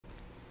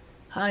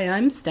Hi,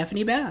 I'm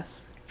Stephanie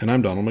Bass. And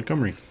I'm Donald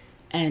Montgomery.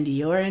 And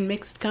you're in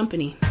mixed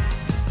company.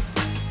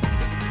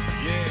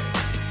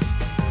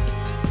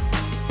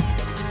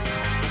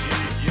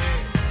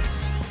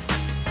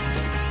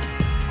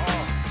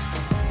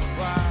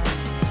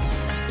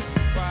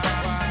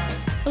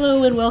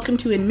 Hello and welcome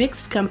to In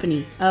Mixed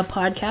Company, a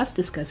podcast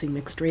discussing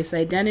mixed race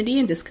identity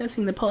and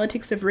discussing the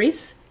politics of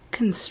race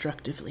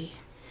constructively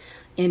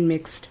in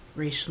mixed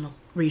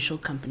racial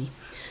company.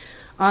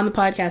 On the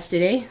podcast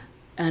today,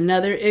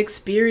 another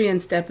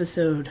experienced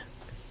episode,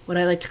 what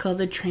I like to call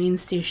the train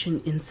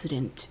station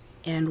incident,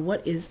 and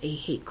what is a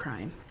hate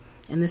crime.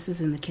 And this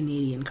is in the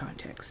Canadian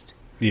context.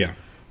 Yeah.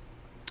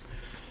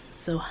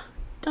 So,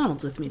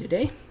 Donald's with me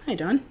today. Hi,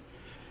 Don.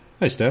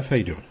 Hi, Steph. How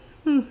you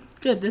doing?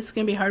 Good. This is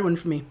going to be a hard one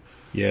for me.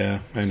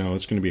 Yeah, I know.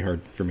 It's going to be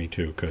hard for me,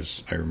 too,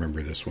 because I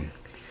remember this one.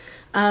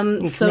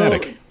 So,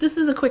 traumatic. This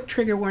is a quick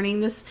trigger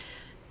warning. This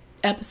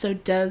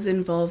episode does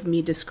involve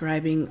me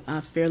describing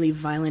a fairly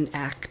violent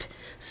act.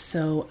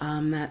 So,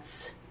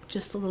 that's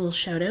just a little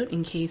shout out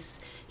in case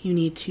you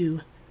need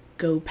to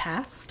go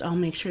past. I'll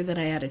make sure that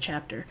I add a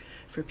chapter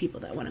for people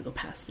that want to go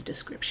past the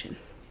description.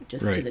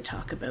 Just to the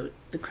talk about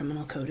the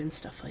criminal code and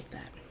stuff like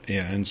that.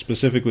 Yeah, and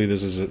specifically,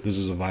 this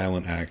is a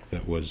violent act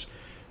that was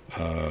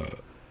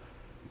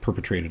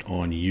perpetrated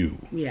on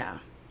you. Yeah.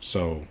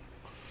 So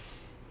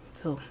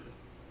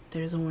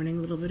there's a warning,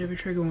 a little bit of a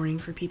trigger warning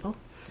for people.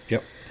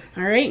 Yep.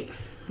 All right,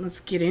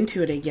 let's get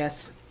into it, I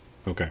guess.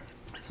 Okay.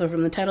 So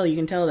from the title, you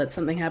can tell that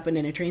something happened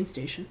in a train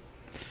station.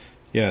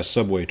 Yeah,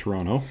 Subway,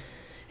 Toronto.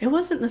 It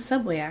wasn't the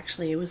subway,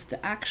 actually. It was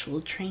the actual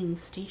train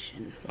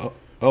station.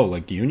 Oh,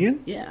 like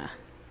Union? Yeah.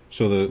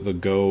 So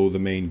the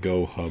main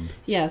Go hub.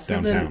 Yeah,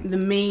 so downtown. the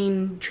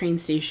main train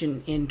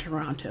station in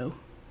Toronto.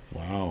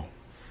 Wow.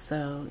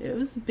 So it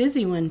was a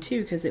busy one,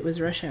 too, because it was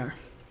rush hour.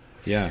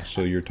 Yeah,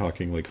 so you're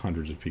talking like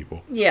hundreds of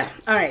people. Yeah,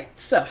 all right.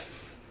 So,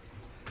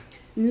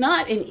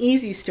 not an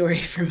easy story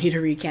for me to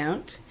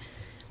recount,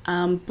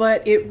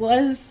 but it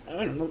was,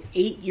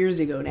 8 years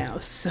ago now,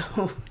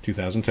 so...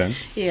 2010.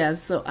 Yeah,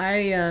 so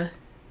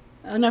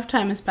enough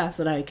time has passed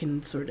that I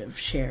can sort of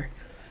share.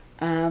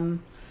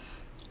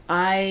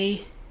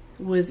 I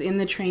was in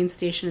the train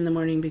station in the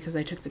morning because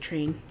I took the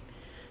train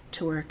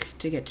to work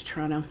to get to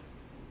Toronto.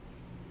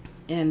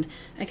 And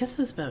I guess it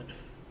was about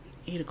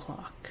 8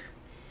 o'clock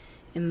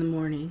in the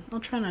morning. I'll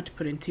try not to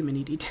put in too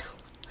many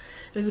details.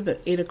 It was about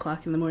 8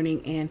 o'clock in the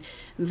morning, and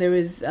there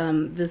was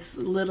this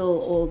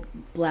little old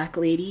black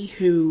lady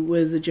who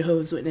was a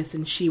Jehovah's Witness,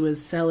 and she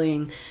was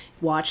selling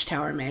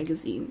Watchtower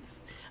magazines.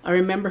 I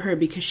remember her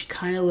because she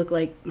kind of looked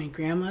like my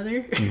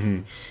grandmother.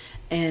 Mm-hmm.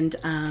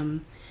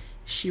 And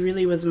she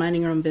really was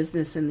minding her own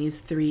business, and these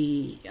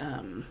three,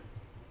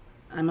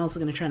 I'm also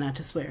going to try not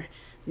to swear,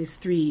 these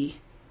three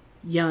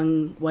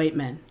young white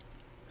men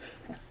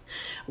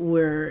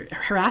were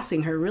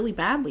harassing her really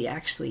badly,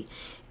 actually,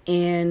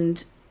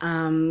 and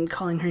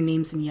calling her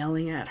names and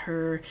yelling at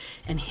her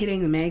and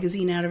hitting the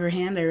magazine out of her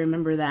hand. I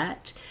remember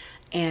that.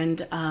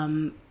 And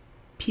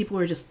people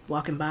were just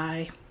walking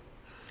by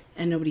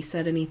and nobody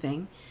said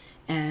anything.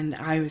 And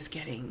I was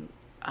getting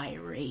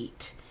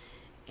irate.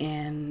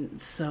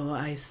 And so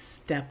I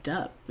stepped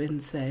up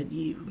and said,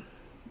 "You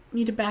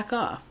need to back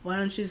off. Why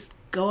don't you just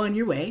go on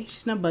your way?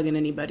 She's not bugging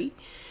anybody."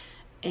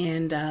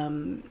 And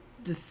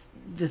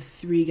the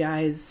three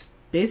guys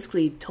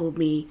basically told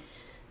me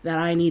that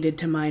I needed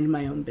to mind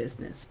my own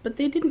business. But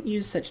they didn't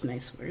use such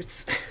nice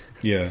words.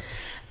 Yeah.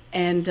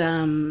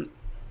 And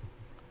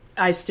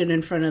I stood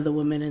in front of the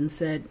woman and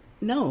said,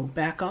 "No,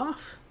 back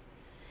off."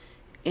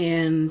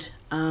 And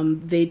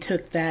they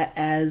took that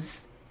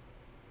as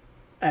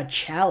a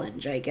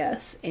challenge, I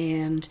guess,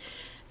 and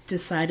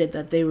decided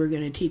that they were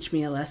going to teach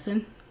me a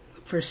lesson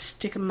for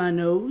sticking my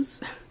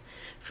nose,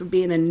 for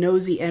being a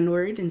nosy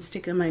N-word and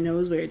sticking my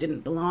nose where it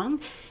didn't belong.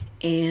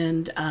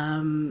 And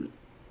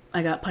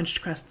I got punched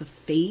across the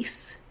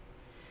face.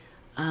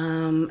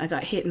 I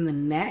got hit in the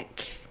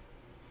neck.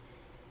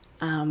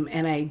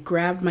 And I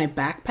grabbed my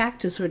backpack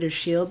to sort of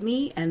shield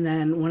me. And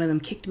then one of them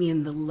kicked me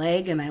in the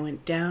leg and I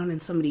went down,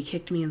 and somebody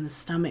kicked me in the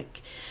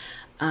stomach.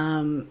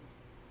 And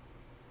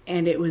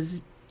it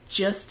was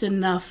just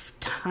enough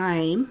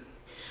time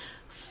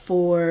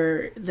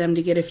for them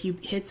to get a few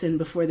hits in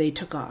before they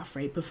took off,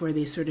 right? Before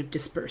they sort of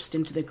dispersed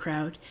into the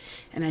crowd.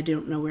 And I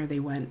don't know where they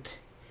went.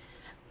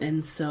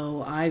 And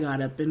so I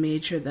got up and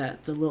made sure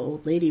that the little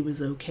old lady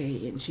was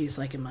okay. And she's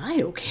like, "Am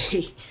I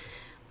okay?"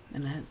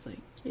 And I was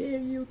like, "Yeah, are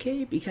you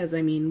okay?" Because,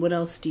 I mean, what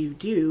else do you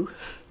do?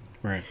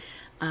 Right.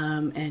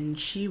 And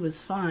she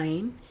was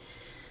fine.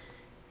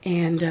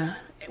 And,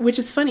 which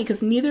is funny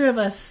because neither of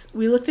us,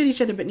 we looked at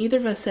each other, but neither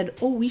of us said,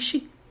 "Oh, we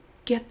should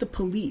get the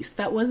police."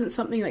 That wasn't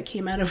something that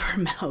came out of our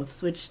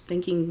mouths, which,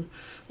 thinking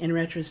in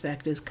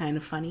retrospect, is kind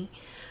of funny.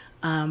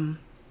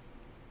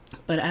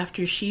 But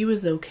after she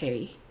was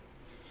okay,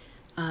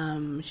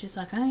 she's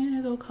like, "I'm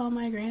going to go call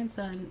my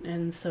grandson."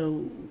 And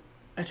so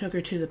I took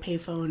her to the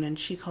payphone and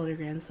she called her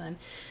grandson.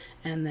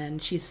 And then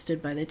she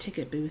stood by the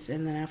ticket booth.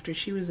 And then after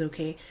she was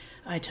okay,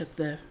 I took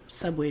the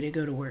subway to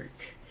go to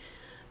work.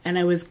 And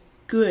I was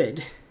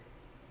good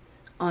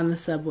on the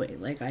subway.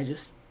 Like, I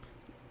just,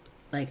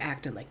 like,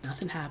 acted like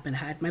nothing happened. I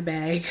had my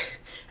bag.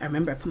 I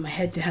remember I put my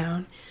head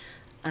down.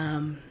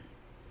 And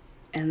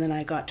then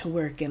I got to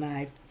work and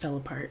I fell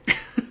apart.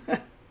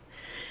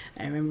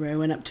 I remember I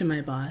went up to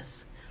my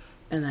boss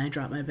and then I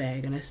dropped my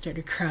bag and I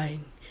started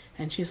crying.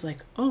 And she's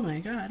like, "Oh my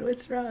God,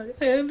 what's wrong?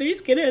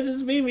 These skinheads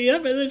just beat me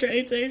up at the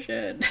train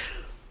station."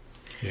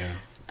 Yeah.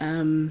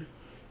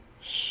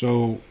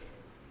 So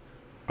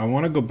I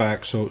want to go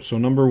back. So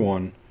number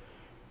one,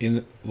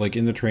 in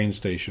the train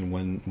station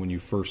when you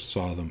first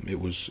saw them, it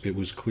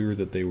was clear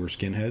that they were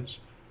skinheads.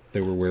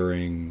 They were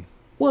wearing.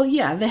 Well,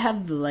 yeah, they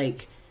had the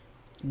like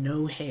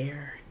no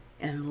hair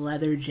and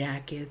leather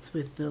jackets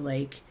with the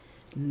like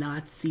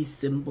Nazi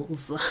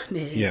symbols on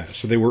it. Yeah,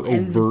 so they were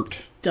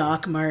overt.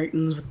 Doc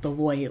Martens with the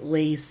white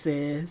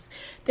laces.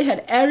 They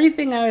had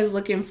everything I was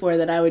looking for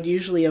that I would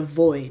usually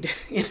avoid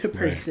in a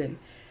person.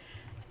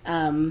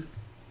 Right.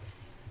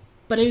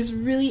 But I was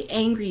really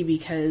angry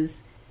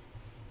because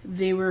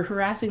they were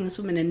harassing this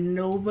woman and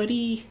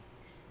nobody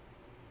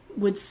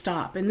would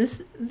stop. And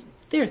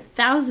there are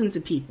thousands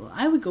of people.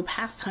 I would go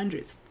past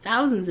hundreds,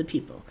 thousands of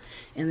people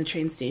in the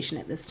train station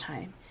at this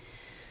time.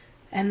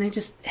 And they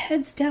just,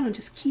 heads down,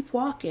 just keep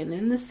walking.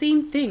 And the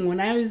same thing, when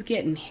I was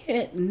getting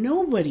hit,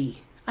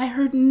 I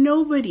heard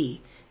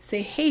nobody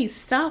say, "Hey,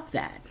 stop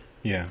that."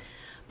 Yeah.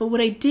 But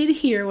what I did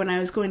hear when I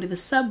was going to the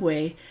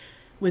subway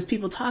was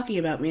people talking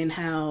about me and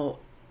how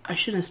I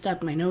shouldn't have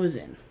stuck my nose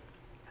in.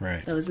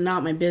 Right. That was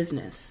not my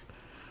business.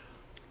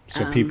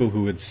 So people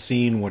who had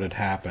seen what had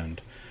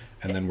happened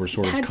and then were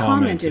sort of had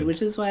commented,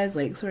 which is why I was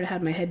like, sort of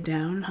had my head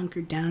down,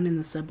 hunkered down in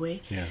the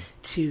subway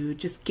to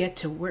just get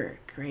to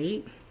work,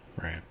 right?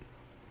 Right.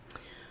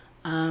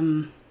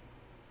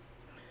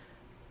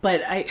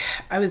 But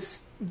I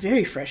was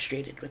very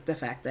frustrated with the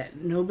fact that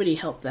nobody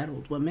helped that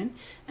old woman,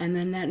 and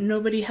then that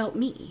nobody helped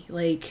me.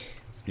 Like,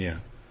 yeah.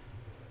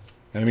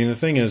 I mean, the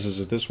thing is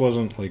that this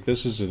wasn't like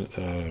this is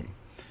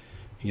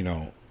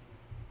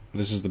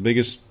this is the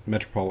biggest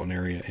metropolitan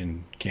area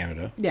in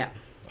Canada. Yeah.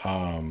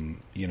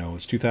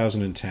 It's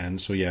 2010,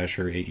 so yeah,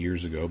 sure, 8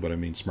 years ago, but I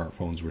mean,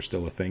 smartphones were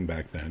still a thing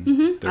back then.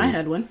 Mm-hmm. I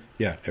had one.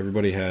 Yeah,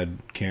 everybody had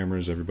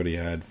cameras, everybody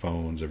had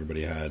phones,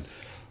 everybody had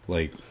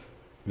like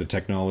the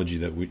technology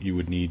that you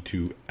would need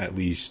to at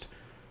least,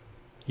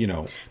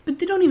 But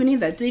they don't even need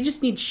that. They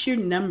just need sheer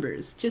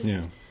numbers. Just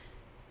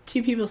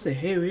two people say,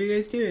 "Hey, what are you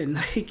guys doing?"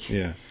 Like,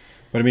 yeah.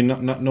 But I mean,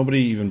 nobody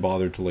even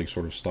bothered to like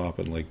sort of stop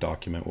and like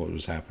document what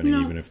was happening,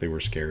 even if they were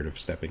scared of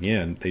stepping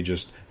in.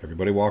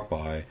 Everybody walked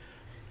by,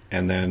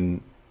 and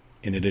then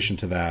in addition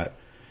to that,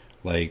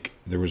 like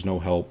there was no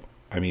help.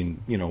 I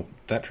mean,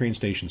 that train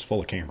station's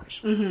full of cameras.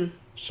 Mm-hmm.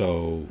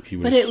 So he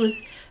was. But it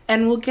was,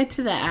 and we'll get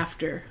to that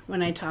after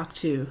when I talk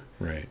to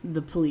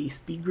the police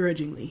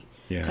begrudgingly.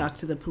 Yeah. Talk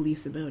to the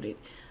police about it.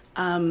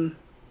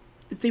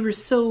 They were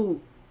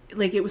so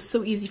like it was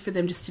so easy for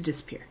them just to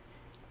disappear.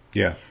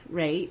 Yeah.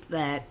 Right?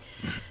 That,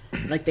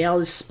 like, they all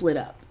just split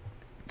up.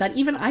 That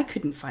even I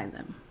couldn't find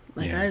them.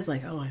 Like, I was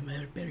like, oh, I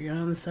better get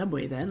on the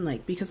subway then,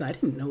 like, because I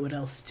didn't know what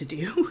else to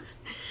do.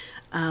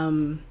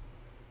 I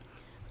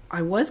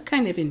was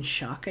kind of in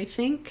shock, I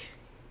think.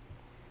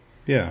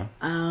 Yeah.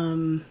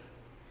 And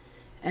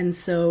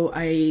so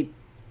I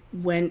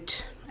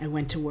went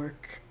to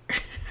work.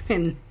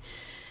 And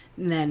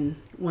then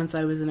once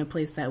I was in a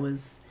place that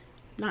was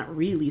not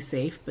really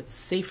safe, but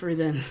safer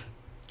than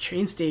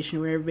train station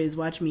where everybody's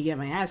watching me get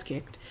my ass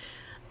kicked,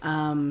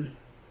 I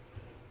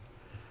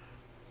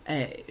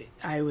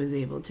was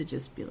able to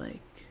just be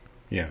like,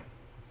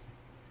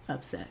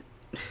 upset.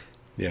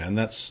 Yeah, and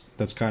that's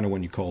kind of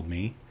when you called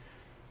me,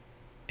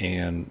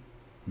 and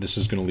this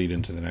is going to lead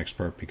into the next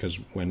part because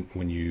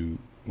when you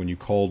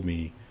called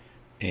me,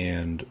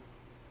 and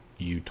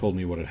you told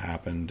me what had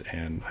happened,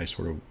 and I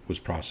sort of was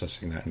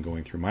processing that and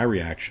going through my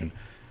reaction,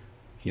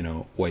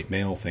 white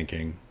male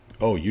thinking,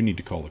 oh, you need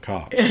to call the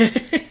cops.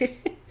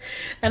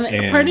 And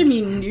part of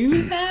me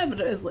knew that, but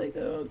I was like,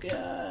 oh,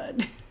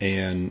 God.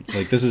 And,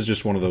 like, this is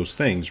just one of those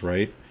things,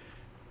 right?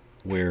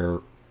 Where,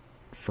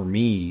 for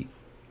me,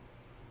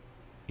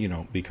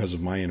 because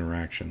of my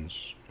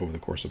interactions over the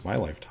course of my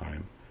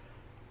lifetime...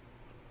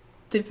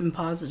 They've been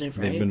positive,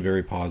 right? They've been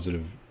very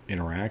positive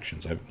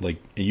interactions.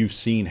 You've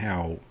seen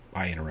how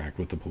I interact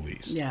with the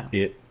police. Yeah.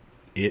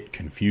 It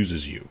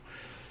confuses you.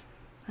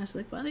 I was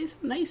like, well, he's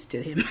nice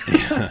to him.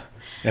 Yeah.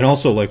 And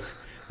also, like...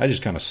 I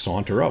just kind of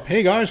saunter up.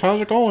 Hey, guys, how's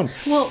it going?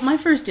 Well, my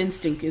first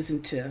instinct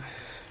isn't to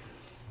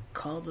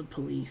call the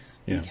police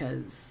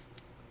because...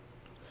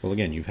 Well,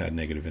 again, you've had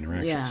negative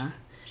interactions. Yeah.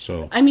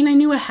 So... I mean, I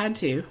knew I had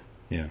to.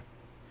 Yeah.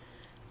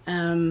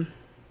 And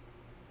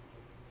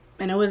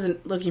I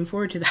wasn't looking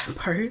forward to that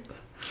part.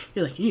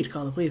 You're like, you need to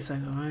call the police. I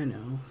go, I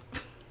know.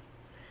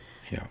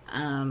 Yeah.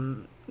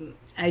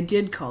 I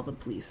did call the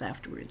police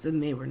afterwards,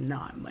 and they were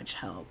not much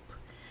help.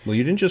 Well,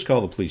 you didn't just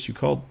call the police. You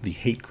called the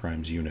hate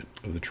crimes unit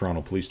of the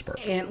Toronto Police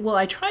Department. And, well,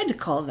 I tried to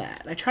call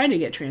that. I tried to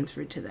get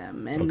transferred to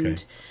them. And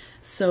Okay.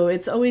 so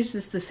it's always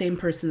just the same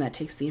person that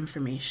takes the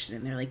information.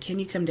 And they're like, can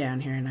you come down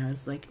here? And I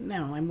was like,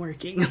 no, I'm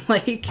working.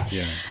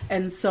 Yeah.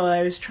 And so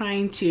I was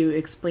trying to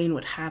explain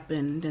what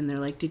happened. And they're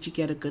like, did you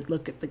get a good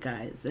look at the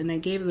guys? And I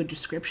gave the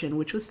description,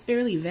 which was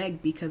fairly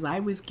vague because I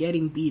was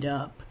getting beat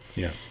up.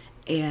 Yeah.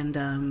 And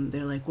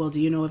they're like, well, do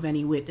you know of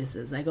any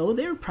witnesses? I go,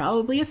 there are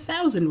probably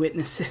 1,000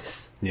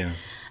 witnesses. Yeah.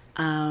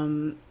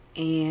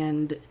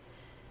 And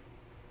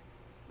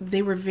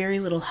they were very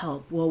little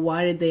help. Well,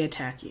 why did they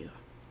attack you?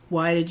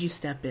 Why did you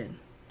step in?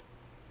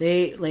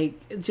 They,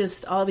 like,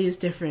 just all these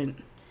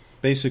different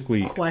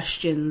Basically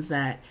questions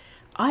that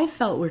I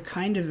felt were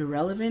kind of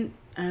irrelevant.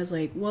 I was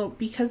like, well,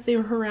 because they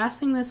were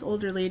harassing this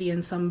older lady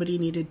and somebody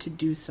needed to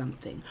do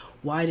something.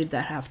 Why did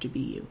that have to be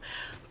you?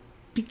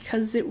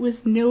 Because it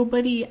was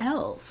nobody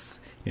else.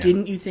 Yeah.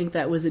 Didn't you think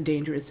that was a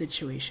dangerous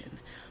situation?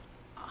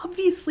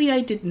 Obviously,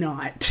 I did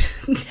not.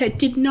 I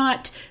did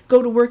not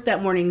go to work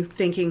that morning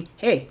thinking,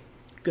 hey,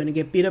 gonna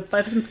get beat up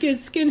by some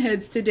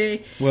skinheads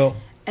today. Well,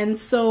 And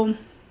so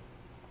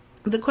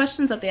the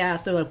questions that they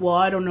asked, they're like, well,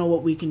 I don't know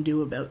what we can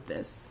do about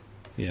this.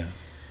 yeah.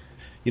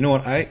 You know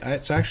what?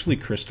 It's actually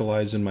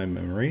crystallized in my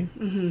memory.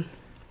 Mm-hmm.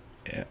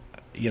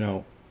 You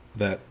know,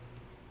 that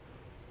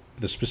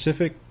the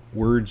specific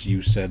words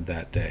you said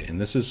that day, and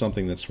this is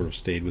something that sort of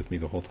stayed with me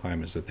the whole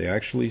time, is that they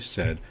actually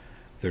said,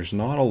 there's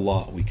not a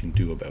lot we can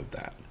do about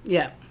that.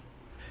 Yeah.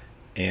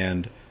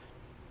 And,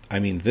 I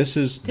mean, this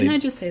is... Didn't I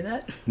just say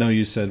that? No,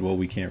 you said, well,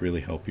 we can't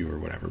really help you or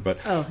whatever. But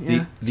Oh,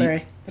 yeah.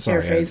 Sorry.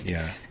 Sorry, Paraphrased.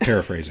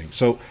 paraphrasing.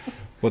 So,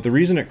 but the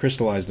reason it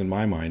crystallized in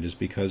my mind is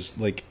because,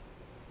 like,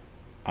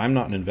 I'm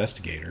not an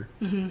investigator,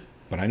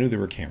 but I knew there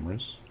were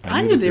cameras.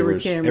 I knew that there were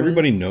was- cameras.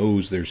 Everybody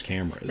knows there's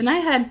cameras. And I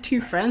had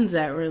two friends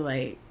that were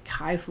like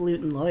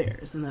highfalutin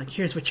lawyers, and they're like,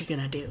 here's what you're going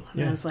to do.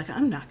 And Yeah. I was like,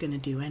 I'm not going to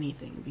do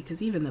anything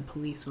because even the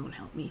police won't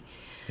help me.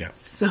 Yeah.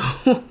 So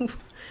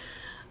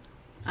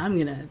I'm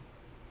going to,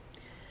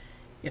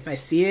 if I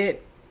see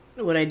it,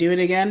 would I do it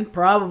again?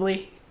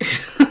 Probably.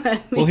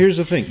 Well, here's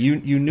the thing.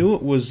 You knew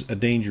it was a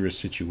dangerous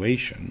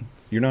situation.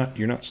 You're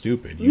not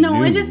stupid. You No,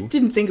 knew I just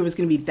didn't think it was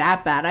going to be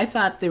that bad. I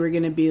thought they were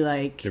going to be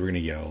like, they were going to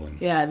yell and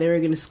yeah, they were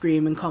going to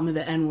scream and call me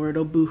the N-word,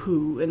 oh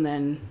boo-hoo, and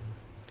then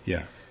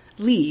yeah.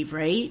 leave,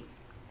 right?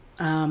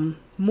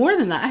 More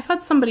than that, I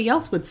thought somebody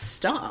else would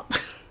stop,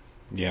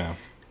 Yeah.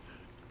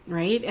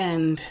 right?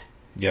 And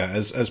Yeah,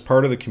 as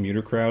part of the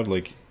commuter crowd,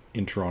 like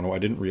in Toronto, I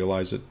didn't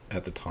realize it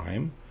at the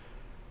time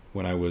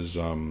when I was,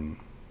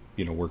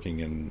 working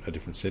in a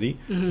different city.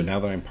 Mm-hmm. But now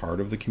that I'm part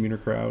of the commuter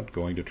crowd,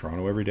 going to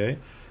Toronto every day,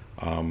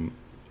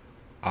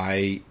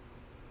 I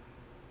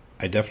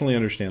definitely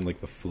understand like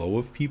the flow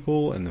of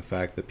people and the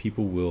fact that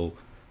people will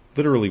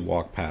literally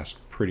walk past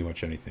pretty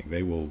much anything.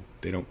 They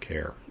don't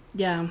care,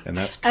 yeah, and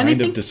that's and kind I of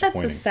think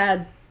disappointing. that's a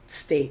sad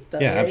state, though.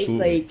 Yeah, right?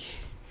 absolutely. Like,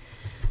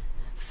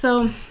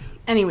 so,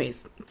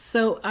 anyways,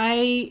 so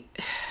I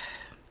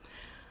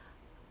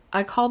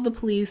called the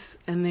police,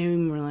 and they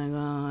were like,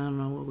 "Oh, I don't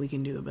know what we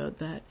can do about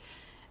that,"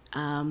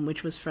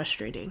 which was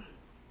frustrating,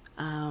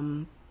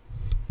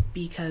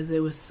 because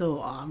it was so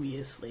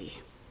obviously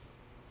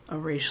a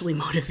racially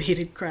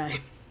motivated crime,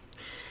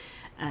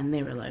 and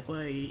they were like,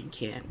 "Well, you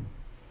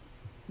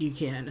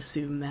can't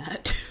assume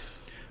that."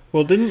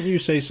 Well, didn't you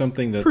say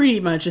something that Pretty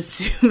much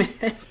assume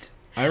it.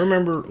 I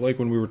remember, like,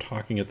 when we were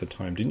talking at the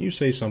time, didn't you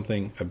say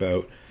something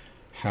about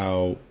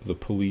how the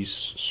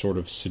police sort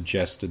of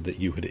suggested that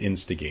you had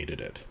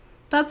instigated it?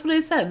 That's what I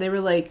said. They were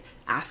like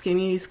asking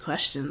me these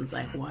questions,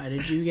 like, "Why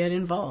did you get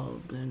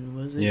involved? And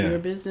was it your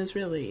business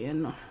really?"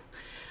 And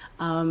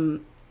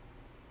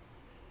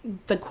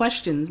the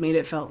questions made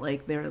it felt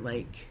like they were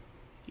like,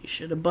 "You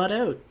should have butt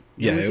out."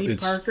 Yeah, Nosy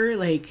Parker,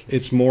 like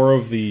it's more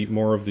of the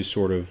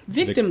sort of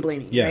victim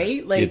blaming, yeah,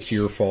 right? Like, it's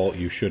your fault.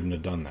 You shouldn't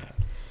have done that.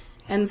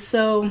 and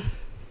so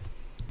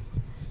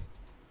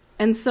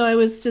I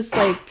was just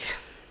like,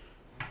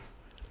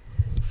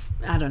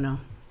 I don't know.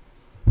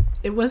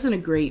 It wasn't a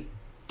great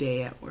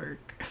day at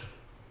work.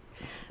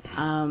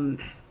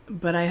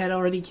 But I had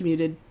already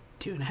commuted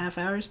 2.5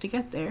 hours to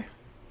get there.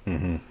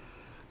 Mm-hmm.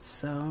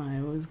 So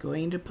I was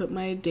going to put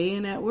my day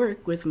in at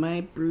work with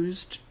my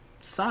bruised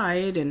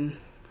side and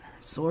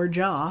sore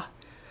jaw.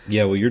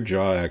 Yeah, well, your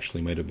jaw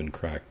actually might have been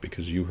cracked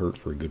because you hurt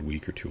for a good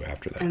week or two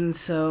after that. And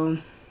so,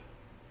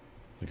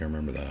 I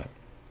remember that.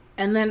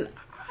 and then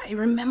I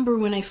remember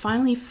when I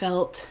finally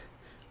felt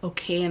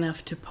okay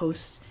enough to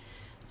post,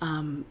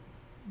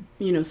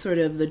 sort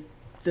of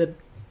the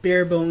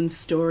bare bones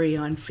story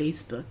on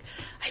Facebook.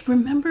 I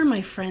remember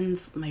my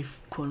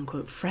quote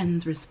unquote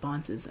friends'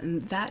 responses,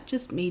 and that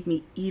just made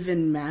me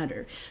even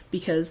madder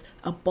because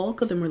a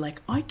bulk of them were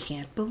like, "I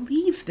can't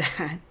believe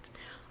that.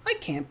 I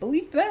can't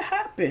believe that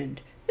happened.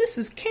 This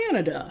is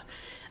Canada,"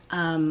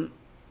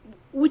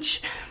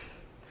 which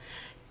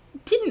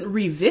didn't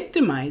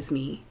re-victimize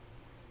me,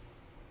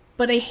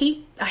 but I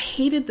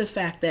hated the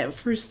fact that at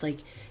first, like,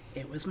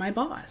 it was my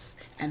boss,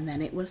 and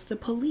then it was the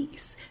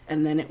police,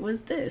 and then it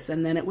was this,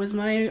 and then it was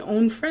my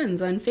own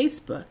friends on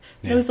Facebook.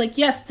 Yeah. I was like,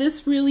 yes,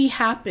 this really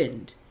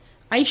happened.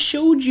 I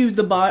showed you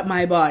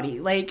my body.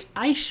 Like,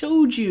 I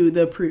showed you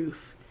the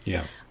proof.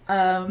 Yeah.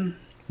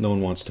 No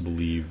one wants to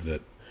believe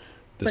that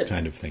this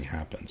kind of thing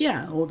happens.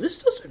 Yeah, well, this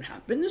doesn't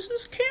happen. This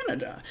is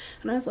Canada.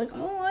 And I was like,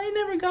 oh, I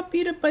never got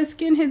beat up by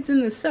skinheads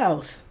in the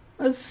South.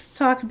 Let's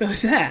talk about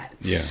that.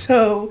 Yeah.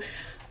 So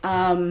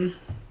I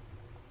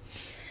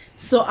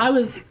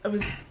was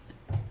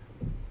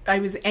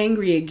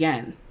angry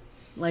again.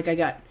 Like, I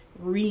got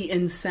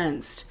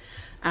re-incensed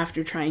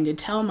after trying to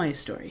tell my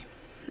story.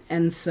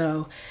 And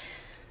so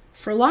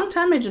for a long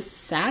time I just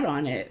sat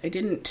on it. I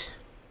didn't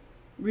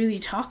really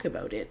talk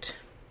about it.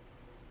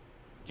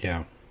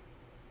 Yeah.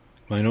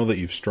 I know that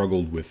you've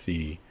struggled with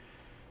the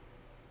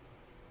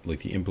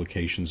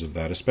implications of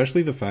that,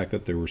 especially the fact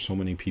that there were so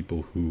many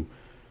people who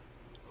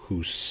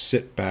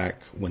sit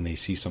back when they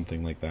see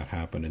something like that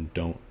happen and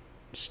don't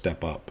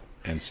step up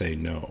and say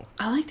no.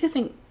 I like to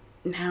think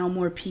now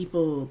more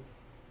people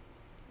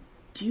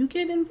do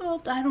get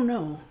involved. I don't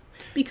know.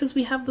 Because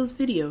we have those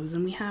videos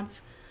and we have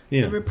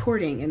the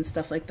reporting and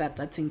stuff like that.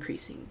 That's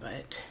increasing.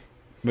 But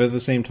at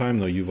the same time,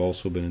 though, you've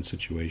also been in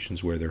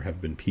situations where there have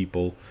been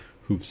people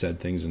who've said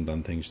things and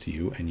done things to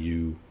you, and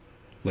you,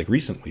 like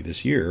recently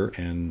this year,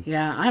 and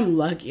yeah, I'm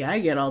lucky. I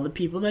get all the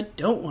people that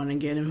don't want to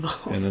get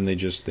involved, and then they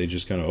just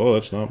kind of, oh,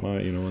 that's not my,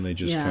 and they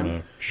just kind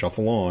of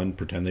shuffle on,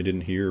 pretend they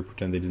didn't hear,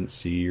 pretend they didn't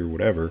see, or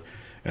whatever.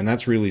 And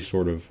that's really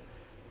sort of,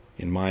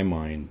 in my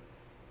mind,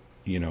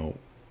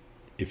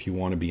 if you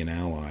want to be an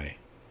ally,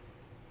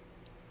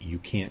 you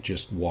can't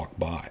just walk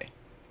by.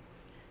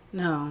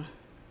 No.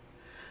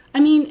 I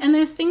mean, and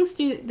there's things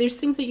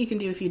that you can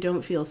do if you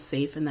don't feel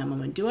safe in that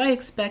moment. Did I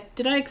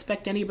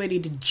expect anybody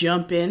to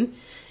jump in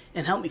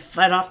and help me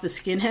fight off the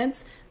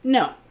skinheads?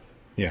 No.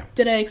 Yeah.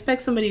 Did I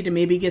expect somebody to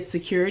maybe get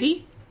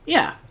security?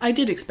 Yeah, I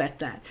did expect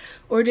that.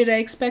 Or did I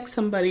expect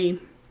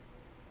somebody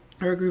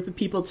or a group of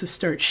people to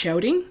start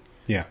shouting?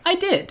 Yeah. I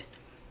did.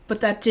 But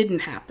that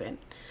didn't happen.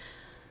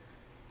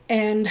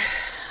 And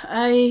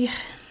I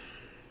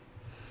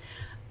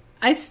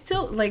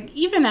still, like,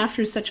 even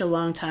after such a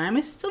long time,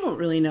 I still don't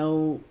really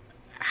know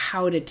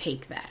how to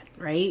take that,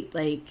 right?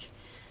 Like,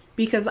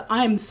 because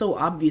I'm so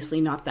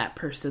obviously not that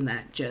person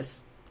that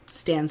just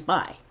stands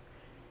by.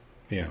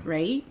 Yeah.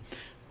 Right?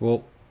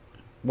 Well,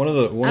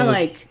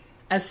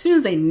 as soon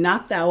as they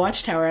knocked that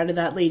watchtower out of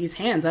that lady's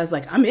hands, I was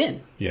like, I'm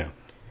in. Yeah.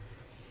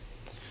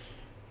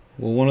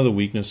 Well, one of the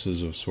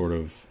weaknesses of sort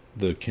of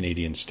the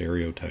Canadian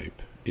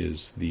stereotype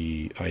is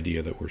the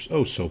idea that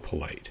we're so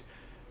polite.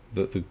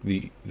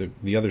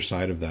 The other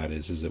side of that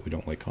is that we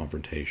don't like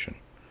confrontation,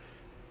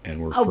 and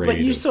we're afraid. Oh, but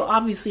you're so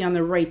obviously on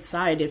the right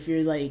side if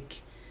you're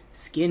like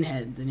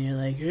skinheads and you're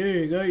like,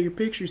 hey, I got your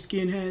picture,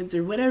 skinheads,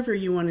 or whatever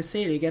you want to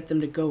say to get them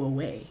to go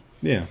away.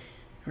 Yeah.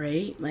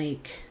 Right?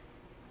 Like.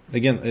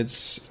 Again,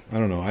 I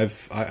don't know.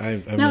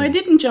 I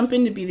didn't jump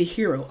in to be the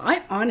hero.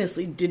 I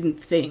honestly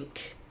didn't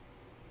think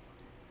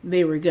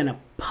they were gonna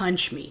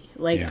punch me.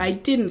 Like, yeah. I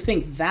didn't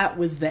think that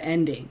was the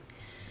ending.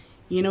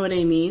 You know what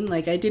I mean?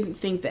 Like, I didn't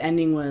think the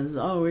ending was,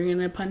 oh, we're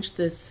gonna punch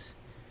this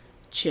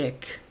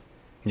chick.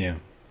 Yeah.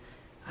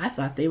 I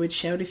thought they would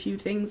shout a few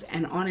things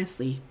and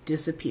honestly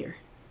disappear.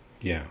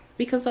 Yeah.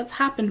 Because that's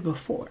happened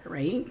before,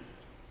 right?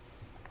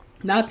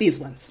 Not these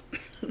ones.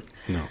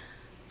 No.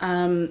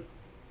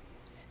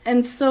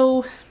 And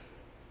so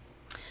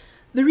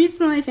the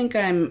reason why I think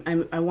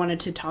I wanted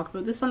to talk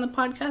about this on the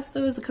podcast,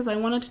 though, is because I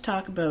wanted to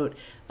talk about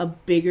a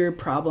bigger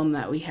problem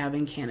that we have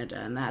in Canada,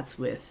 and that's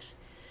with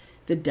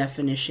the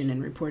definition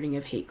and reporting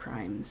of hate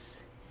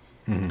crimes.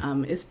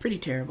 Mm-hmm. It's pretty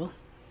terrible.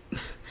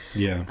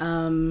 Yeah.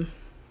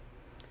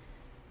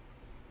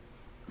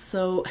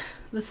 So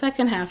the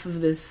second half of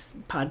this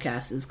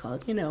podcast is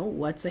called,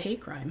 what's a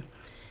hate crime?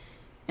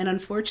 And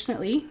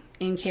unfortunately,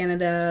 in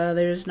Canada,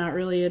 there's not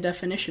really a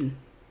definition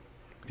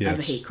of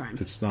a hate crime.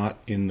 It's not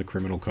in the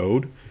criminal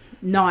code.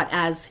 Not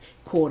as,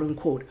 quote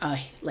unquote,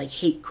 like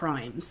hate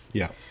crimes.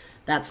 Yeah.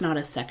 That's not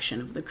a section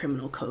of the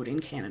criminal code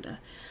in Canada.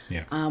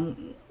 Yeah.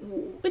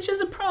 Which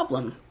is a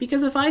problem.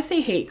 Because if I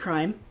say hate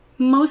crime,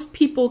 most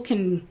people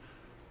can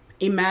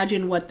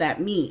imagine what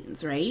that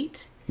means,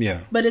 right?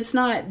 Yeah. But it's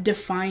not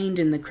defined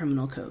in the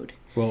criminal code.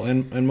 Well,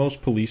 and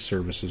most police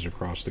services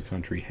across the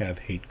country have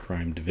hate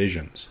crime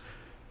divisions.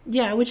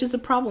 Yeah, which is a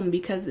problem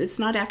because it's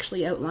not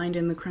actually outlined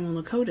in the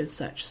criminal code as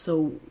such.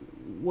 So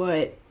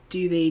what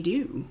do they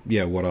do?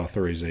 Yeah, what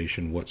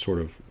authorization, what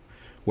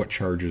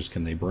charges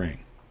can they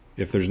bring?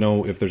 If there's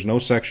no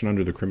section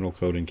under the criminal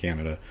code in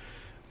Canada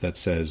that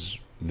says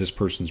this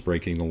person's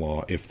breaking the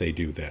law if they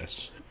do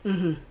this,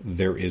 mm-hmm.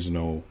 There is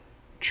no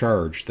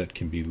charge that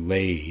can be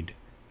laid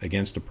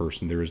against a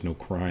person. There is no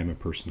crime a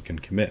person can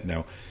commit.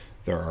 Now,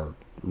 there are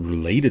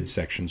related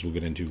sections we'll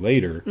get into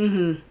later,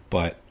 mm-hmm.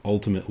 But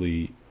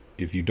ultimately,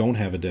 if you don't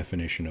have a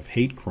definition of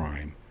hate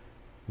crime,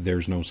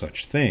 there's no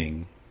such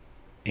thing.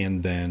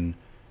 And then,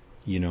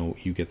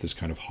 you get this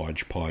kind of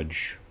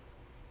hodgepodge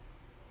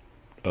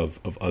of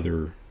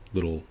other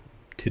little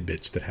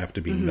tidbits that have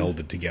to be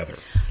melded together.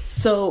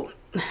 So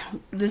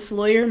this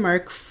lawyer,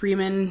 Mark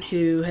Freeman,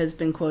 who has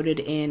been quoted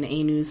in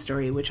a news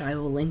story, which I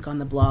will link on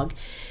the blog,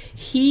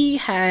 he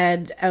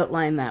had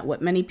outlined that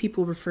what many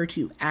people refer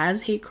to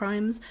as hate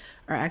crimes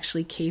are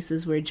actually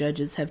cases where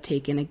judges have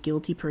taken a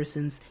guilty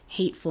person's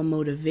hateful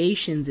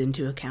motivations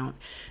into account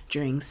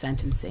during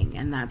sentencing.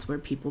 And that's where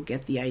people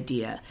get the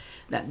idea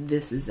that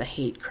this is a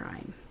hate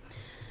crime.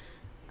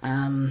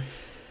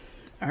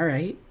 All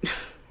right.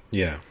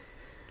 Yeah.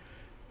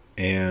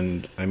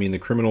 And, I mean, the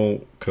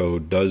criminal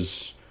code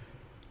does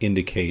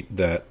indicate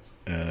that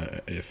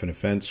if an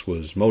offense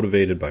was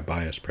motivated by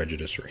bias,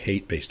 prejudice, or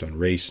hate based on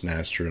race,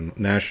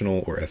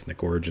 national or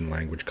ethnic origin,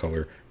 language,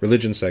 color,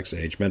 religion, sex,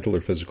 age, mental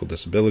or physical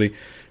disability,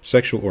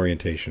 sexual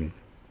orientation,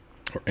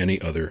 or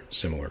any other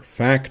similar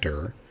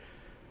factor,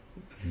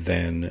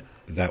 then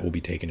that will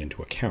be taken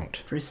into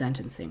account. For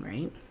sentencing,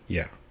 right?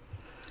 Yeah.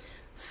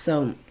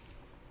 So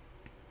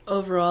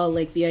overall,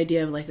 like, the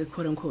idea of like a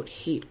quote-unquote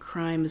hate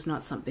crime is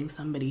not something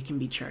somebody can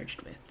be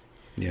charged with.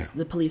 Yeah.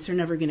 The police are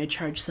never going to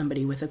charge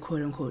somebody with a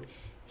quote-unquote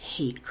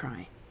hate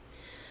crime.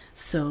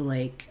 So,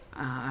 like,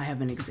 I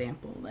have an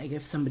example. Like,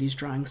 if somebody's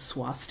drawing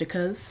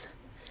swastikas,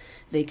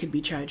 they could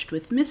be charged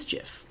with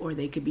mischief, or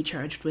they could be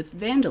charged with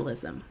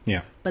vandalism.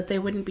 Yeah. But they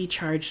wouldn't be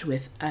charged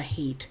with a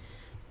hate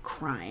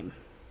crime,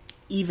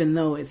 even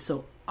though it's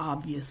so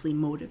obviously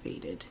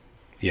motivated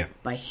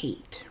by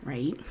hate,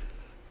 right?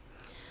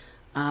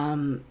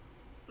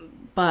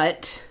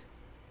 But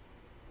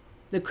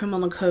the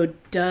criminal code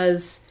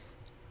does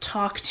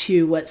talk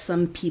to what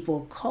some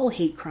people call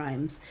hate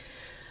crimes,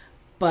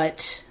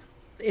 but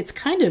it's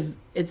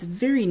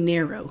very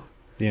narrow,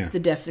 the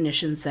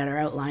definitions that are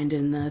outlined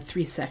in the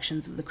 3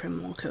 sections of the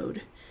criminal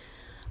code.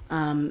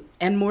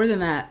 And more than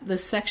that, the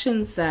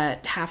sections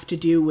that have to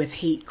do with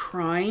hate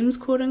crimes,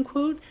 quote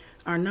unquote,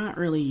 are not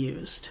really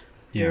used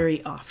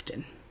very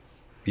often.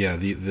 Yeah,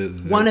 the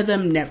one of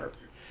them never.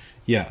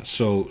 Yeah,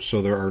 so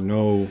there are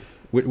no...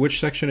 Which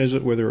section is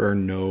it where there are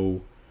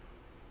no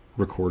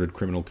recorded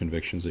criminal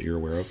convictions that you're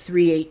aware of?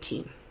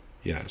 318.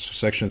 Yeah, so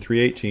Section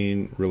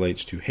 318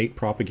 relates to hate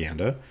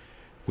propaganda,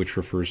 which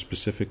refers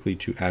specifically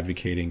to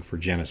advocating for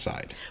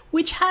genocide.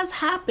 Which has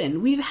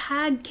happened. We've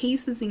had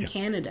cases in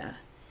Canada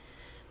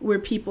where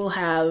people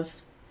have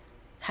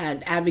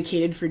had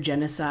advocated for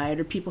genocide,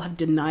 or people have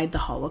denied the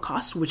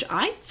Holocaust, which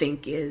I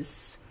think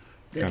is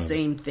the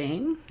same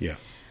thing. Yeah.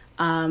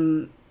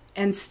 And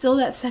still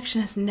that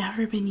section has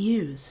never been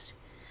used.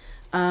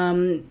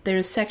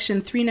 There's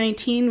Section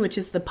 319, which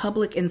is the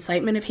public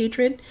incitement of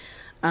hatred,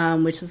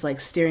 which is like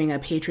stirring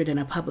up hatred in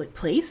a public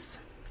place.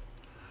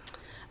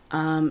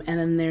 And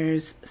then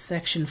there's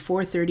Section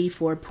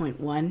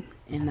 434.1,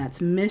 and that's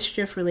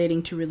mischief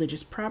relating to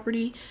religious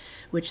property,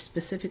 which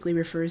specifically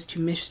refers to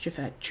mischief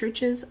at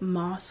churches,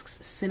 mosques,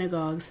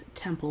 synagogues,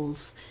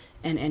 temples,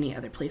 and any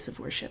other place of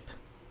worship.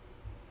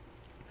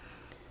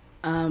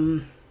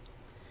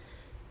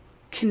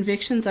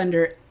 Convictions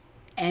under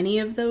any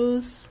of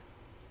those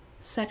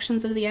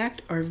sections of the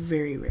Act are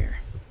very rare.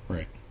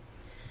 Right.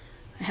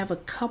 I have a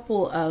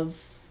couple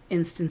of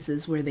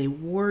instances where they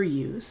were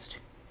used,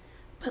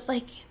 but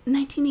like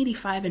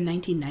 1985 and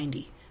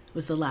 1990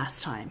 was the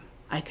last time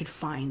I could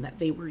find that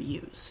they were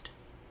used.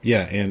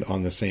 Yeah, and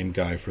on the same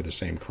guy for the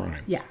same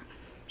crime. Yeah.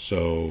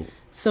 So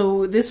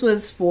this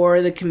was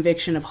for the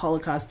conviction of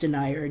Holocaust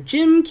denier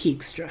Jim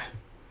Keekstra.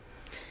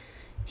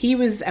 He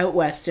was out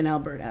west in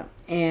Alberta,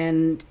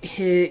 and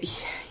he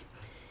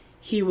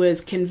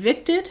was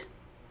convicted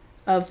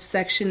of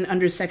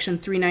under Section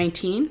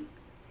 319.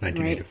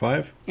 1985? Right?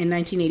 In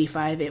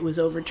 1985, it was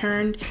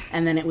overturned,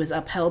 and then it was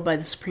upheld by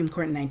the Supreme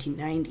Court in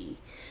 1990.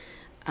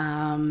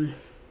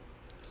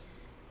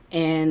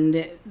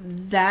 And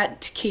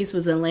that case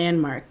was a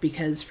landmark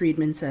because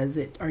Friedman says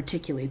it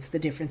articulates the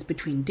difference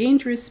between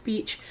dangerous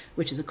speech,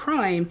 which is a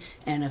crime,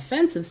 and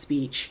offensive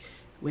speech,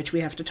 which we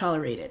have to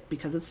tolerate it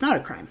because it's not a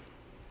crime.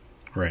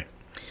 Right.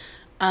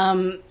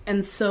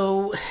 And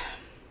so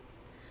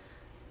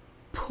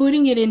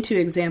putting it into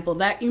example,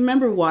 that you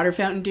remember water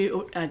fountain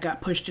dude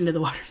got pushed into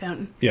the water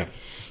fountain? Yeah.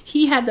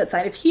 He had that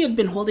side. If he had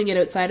been holding it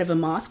outside of a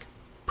mosque,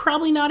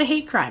 probably not a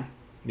hate crime.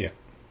 Yeah.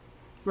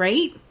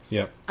 Right?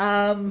 Yeah.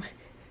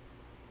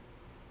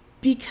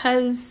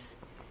 Because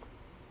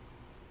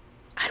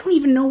I don't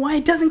even know why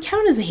it doesn't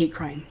count as a hate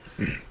crime.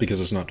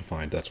 Because it's not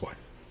defined, that's why.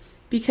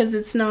 Because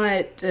it's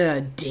not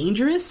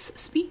dangerous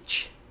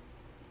speech.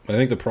 I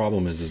think the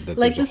problem is that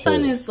like there's the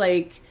sign is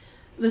like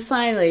the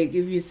sign, like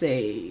if you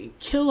say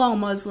kill all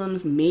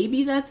Muslims,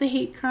 maybe that's a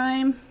hate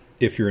crime.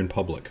 If you're in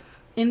public.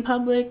 In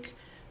public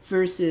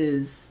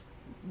versus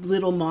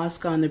little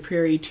mosque on the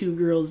prairie, 2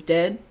 girls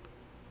dead.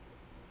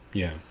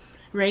 Yeah.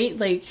 Right?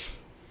 Like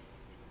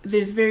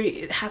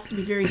it has to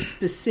be very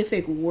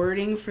specific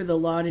wording for the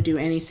law to do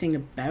anything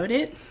about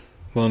it.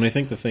 Well, and I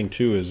think the thing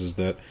too is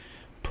that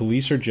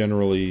police are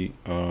generally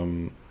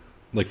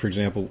like, for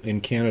example, in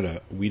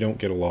Canada, we don't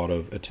get a lot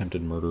of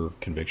attempted murder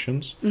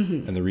convictions.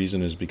 Mm-hmm. And the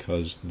reason is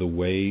because the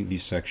way the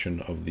section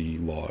of the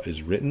law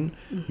is written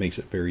makes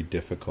it very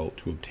difficult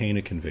to obtain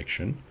a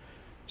conviction.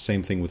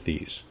 Same thing with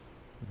these.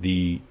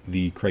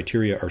 The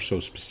criteria are so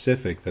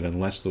specific that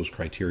unless those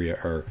criteria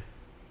are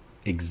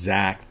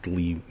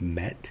exactly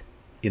met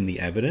in the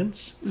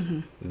evidence,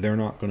 they're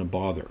not going to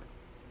bother.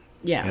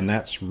 Yeah. And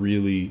that's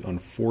really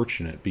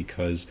unfortunate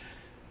because,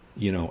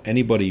 you know,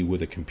 anybody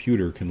with a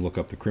computer can look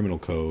up the criminal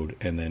code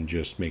and then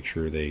just make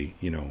sure they,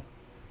 you know,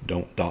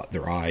 don't dot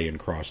their I and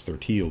cross their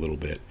T a little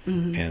bit,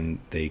 and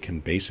they can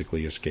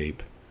basically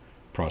escape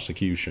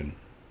prosecution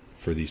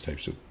for these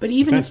types of But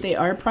even offenses. if they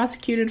are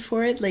prosecuted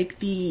for it, like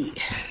the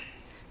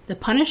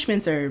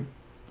punishments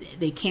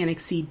they can't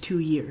exceed 2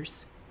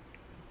 years.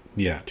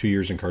 Yeah, 2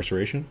 years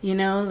incarceration. You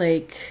know,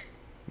 like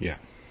Yeah,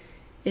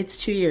 it's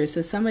 2 years.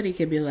 So somebody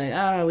could be like,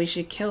 "Oh, we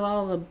should kill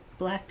all the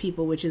black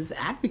people," which is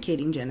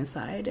advocating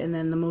genocide, and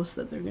then the most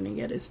that they're going to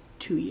get is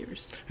 2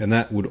 years. and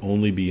that would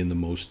only be in the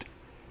most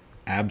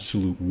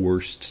absolute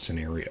worst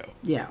scenario.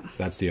 Yeah.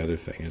 That's the other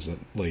thing, is that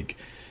like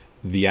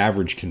the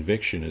average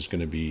conviction is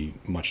going to be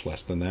much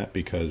less than that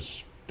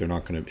because they're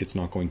not going to. It's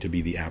not going to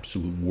be the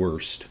absolute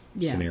worst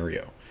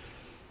scenario.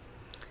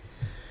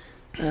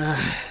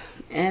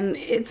 And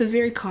it's a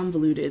very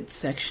convoluted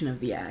section of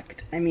the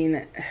act. I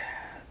mean,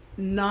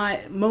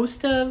 not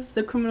most of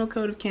the Criminal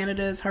Code of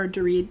Canada is hard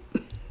to read.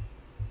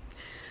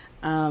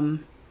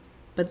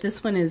 But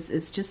this one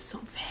is just so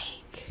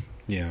vague.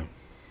 Yeah.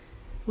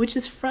 Which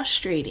is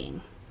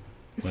frustrating,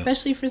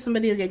 especially for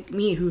somebody like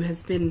me who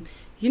has been,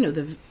 you know,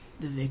 the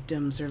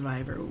victim,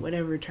 survivor,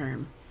 whatever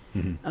term,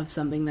 of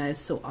something that is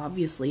so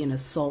obviously an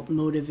assault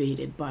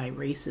motivated by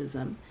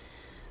racism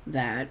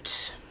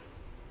that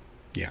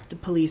the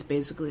police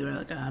basically were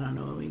like, "I don't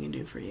know what we can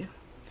do for you."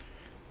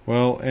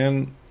 Well,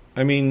 and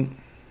I mean,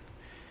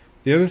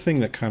 the other thing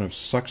that kind of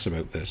sucks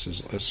about this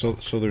is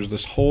so there's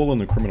this hole in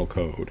the criminal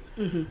code,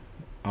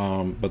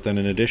 but then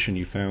in addition,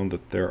 you found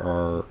that there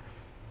are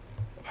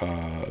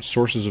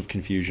sources of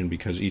confusion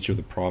because each of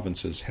the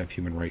provinces have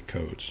human right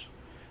codes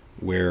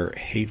where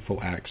hateful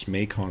acts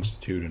may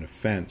constitute an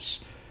offense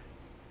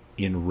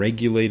in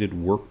regulated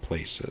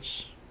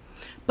workplaces.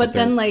 But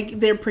then, like,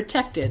 they're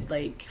protected,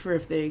 like, for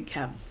if they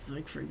have,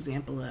 like, for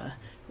example, a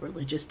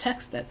religious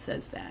text that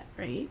says that,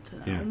 right?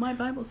 Oh, my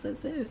Bible says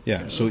this.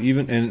 Yeah, so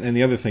even, and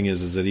the other thing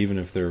is that even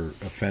if they're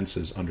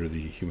offenses under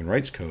the Human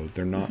Rights Code,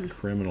 they're not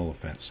criminal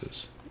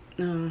offenses.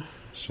 No.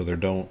 So they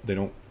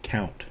don't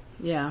count.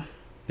 Yeah.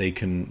 They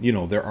can, you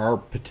know, there are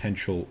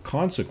potential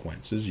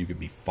consequences. You could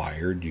be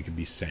fired, you could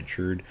be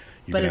censured,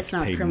 you could have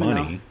to pay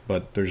money,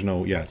 but there's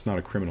no, it's not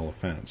a criminal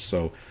offense.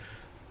 So,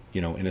 you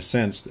know, in a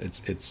sense,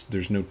 it's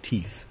there's no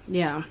teeth.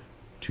 Yeah.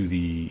 To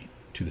the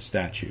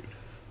statute.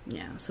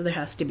 Yeah, so there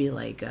has to be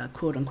like a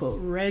quote unquote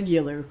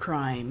regular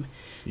crime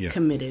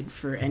committed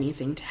for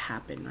anything to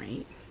happen,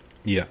 right?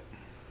 Yeah.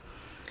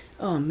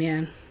 Oh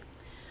man.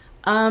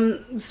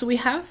 So we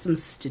have some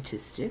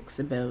statistics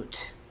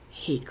about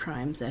hate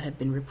crimes that have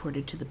been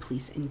reported to the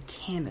police in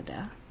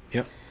Canada.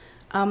 Yep.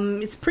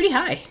 It's pretty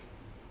high.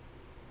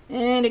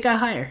 And it got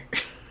higher.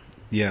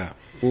 Yeah.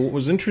 Well, what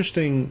was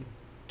interesting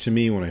to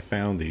me when I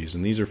found these,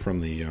 and these are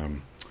from the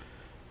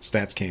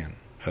StatsCan,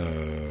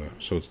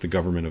 so it's the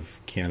Government of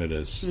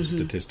Canada's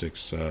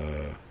statistics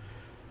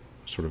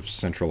sort of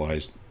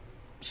centralized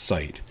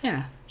site.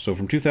 Yeah. So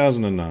from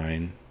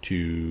 2009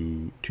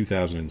 to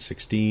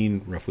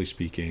 2016, roughly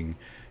speaking,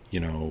 you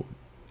know,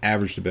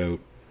 averaged about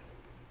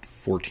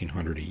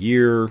 1,400 a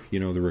year. You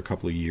know, there were a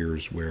couple of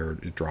years where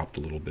it dropped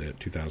a little bit,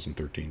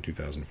 2013,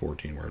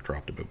 2014, where it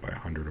dropped about by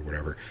 100 or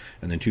whatever.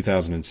 And then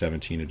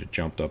 2017, it had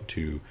jumped up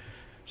to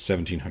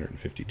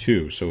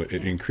 1,752. So it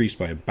increased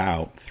by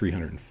about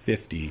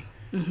 350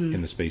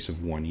 in the space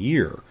of 1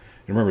 year.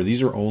 And remember,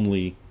 these are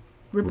only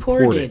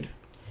reported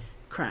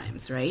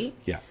crimes, right?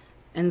 Yeah.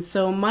 And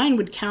so mine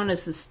would count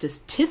as a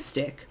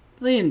statistic.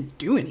 They didn't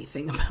do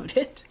anything about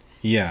it.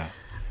 Yeah.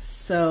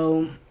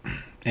 So...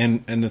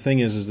 And the thing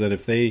is that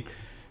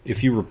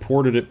if you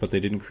reported it but they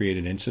didn't create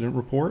an incident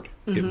report,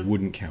 it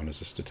wouldn't count as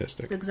a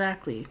statistic.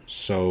 Exactly.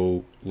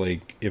 So,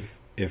 like, if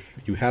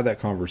you had that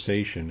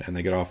conversation and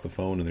they get off the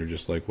phone and they're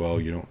just like, well,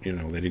 they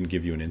didn't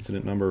give you an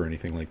incident number or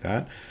anything like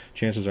that,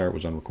 chances are it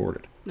was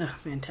unrecorded. Oh,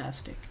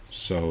 fantastic.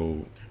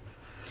 So...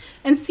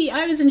 And see,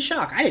 I was in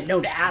shock. I didn't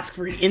know to ask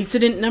for an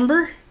incident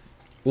number.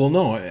 Well,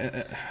 no,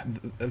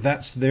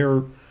 that's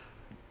the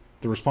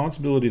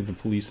responsibility of the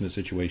police in a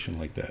situation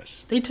like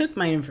this. They took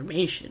my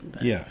information.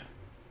 But... Yeah.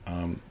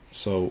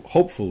 So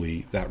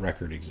hopefully that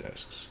record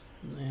exists.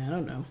 Yeah, I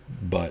don't know.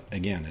 But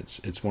again,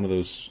 it's one of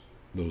those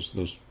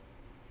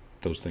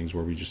things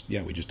where we just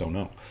don't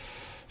know.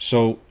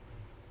 So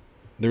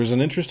there's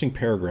an interesting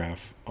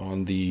paragraph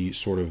on the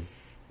sort of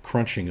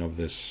crunching of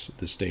this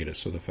data.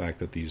 So the fact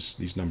that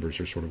these numbers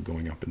are sort of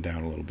going up and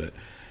down a little bit.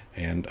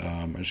 And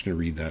I'm just going to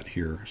read that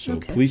here. So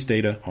police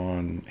data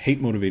on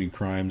hate-motivated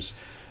crimes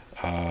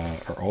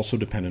are also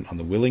dependent on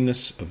the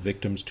willingness of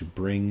victims to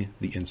bring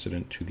the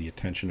incident to the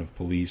attention of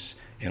police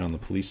and on the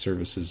police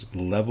service's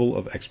level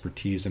of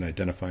expertise in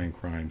identifying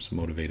crimes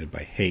motivated by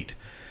hate.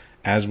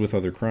 As with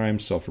other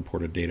crimes,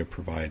 self-reported data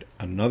provide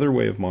another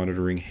way of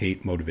monitoring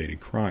hate-motivated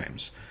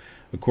crimes.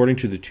 According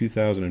to the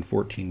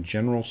 2014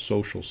 General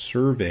Social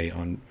Survey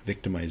on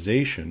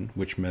Victimization,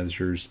 which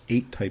measures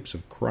 8 types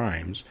of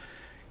crimes,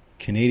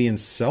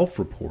 Canadians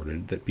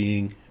self-reported that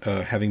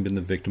having been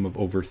the victim of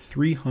over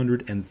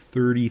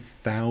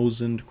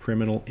 330,000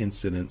 criminal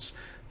incidents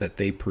that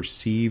they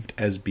perceived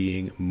as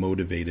being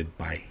motivated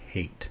by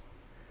hate.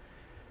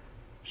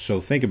 So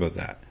think about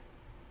that.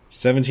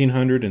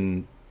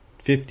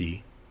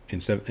 1,750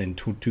 in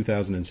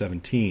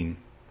 2017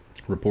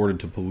 reported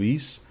to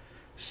police.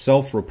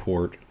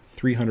 Self-report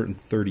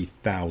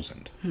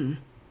 330,000.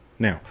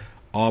 Now,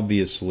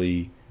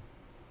 obviously,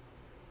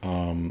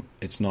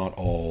 it's not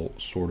all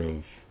sort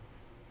of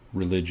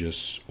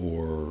religious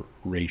or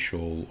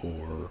racial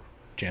or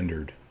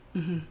gendered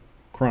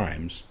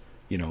crimes.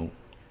 You know,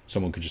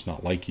 someone could just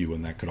not like you,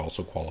 and that could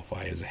also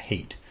qualify as a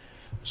hate.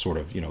 Sort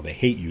of, you know, they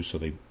hate you, so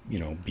they, you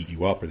know, beat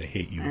you up, or they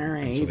hate you,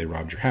 and so they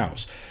robbed your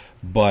house.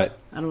 But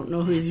I don't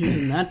know who's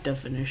using that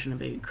definition of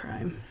hate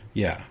crime.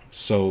 Yeah,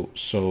 so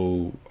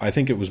I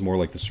think it was more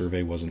like the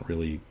survey wasn't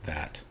really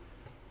that.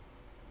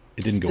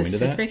 It didn't specific?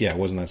 Go into that. Yeah, it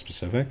wasn't that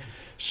specific.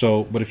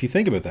 So, but if you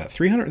think about that,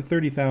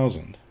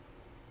 330,000.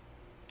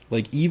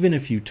 Like, even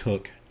if you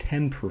took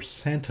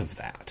 10% of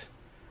that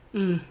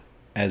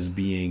as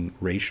being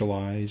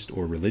racialized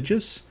or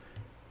religious,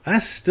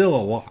 that's still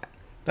a lot.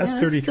 That's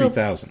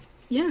 33,000.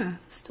 Yeah,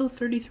 it's still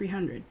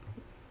 3,300.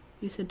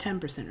 You said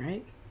 10%,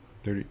 right?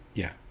 30.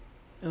 Yeah.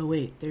 Oh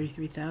wait,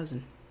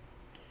 33,000.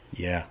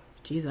 Yeah.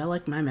 Jeez, I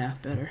like my math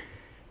better.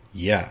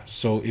 Yeah,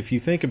 so if you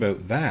think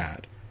about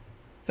that,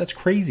 that's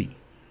crazy.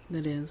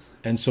 That is.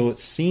 And so it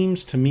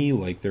seems to me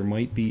like there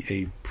might be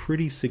a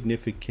pretty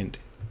significant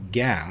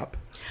gap.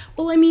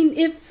 Well, I mean,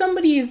 if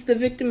somebody is the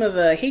victim of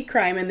a hate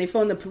crime and they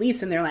phone the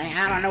police and they're like,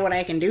 I don't know what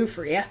I can do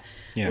for you.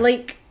 Yeah.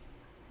 Like,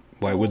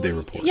 why would they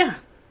report? Yeah.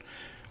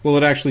 Well,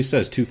 it actually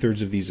says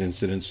 2/3 of these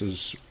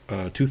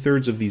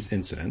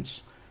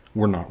incidents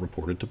were not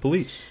reported to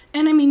police.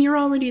 And I mean, you're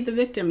already the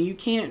victim.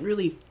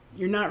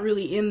 You're not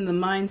really in the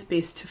mind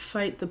space to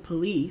fight the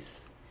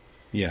police.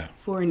 Yeah.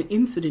 For an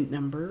incident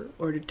number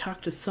or to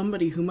talk to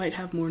somebody who might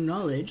have more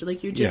knowledge.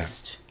 Like, you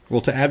just... Yeah.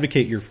 Well, to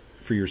advocate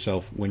for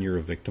yourself when you're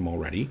a victim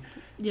already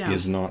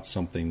is not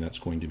something that's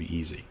going to be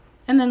easy.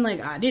 And then, like,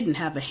 I didn't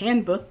have a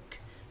handbook.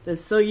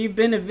 So you've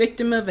been a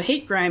victim of a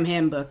hate crime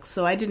handbook.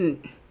 So I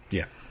didn't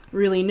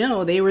really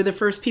know. They were the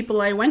first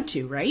people I went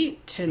to, right?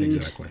 And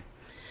exactly.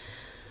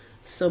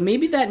 So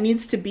maybe that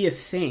needs to be a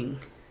thing.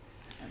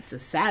 It's a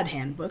sad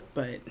handbook,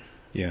 but...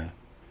 Yeah.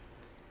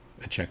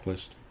 A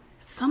checklist.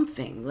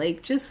 Something.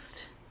 Like,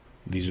 just...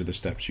 These are the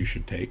steps you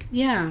should take.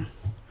 Yeah.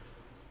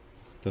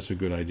 That's a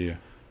good idea.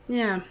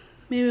 Yeah.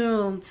 Maybe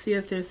we'll see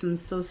if there's some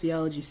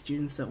sociology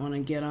students that want to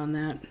get on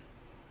that.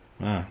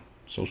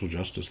 Social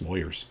justice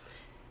lawyers.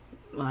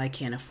 Well, I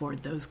can't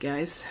afford those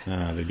guys.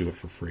 They do it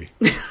for free.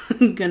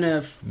 I'm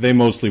gonna... They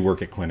mostly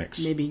work at clinics.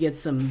 Maybe get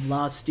some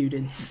law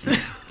students.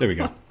 There we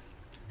go.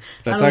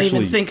 I don't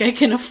even think I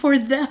can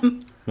afford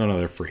them. No,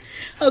 they're free.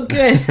 Oh,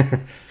 good.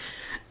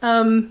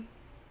 I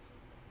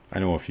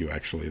know a few,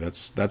 actually.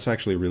 That's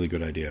actually a really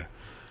good idea.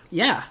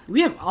 Yeah,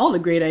 we have all the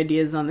great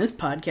ideas on this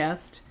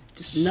podcast.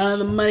 Just none of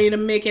the money to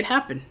make it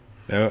happen.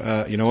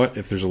 You know what?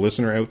 If there's a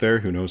listener out there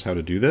who knows how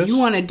to do this... You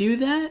want to do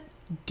that?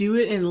 Do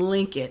it and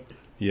link it.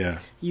 Yeah.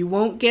 You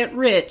won't get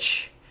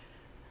rich,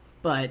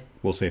 but...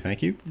 We'll say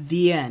thank you.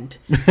 The end.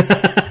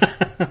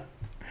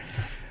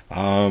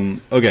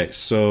 Okay,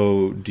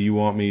 so do you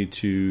want me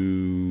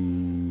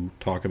to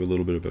talk a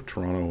little bit about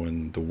Toronto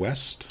and the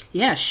West?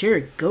 Yeah,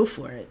 sure. Go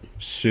for it.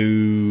 So...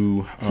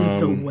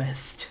 the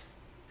West.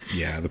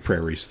 Yeah, the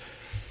prairies.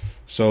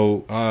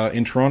 So,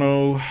 in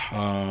Toronto,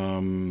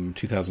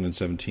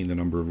 2017, the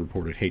number of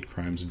reported hate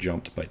crimes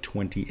jumped by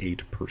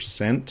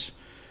 28%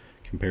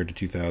 compared to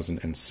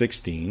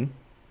 2016.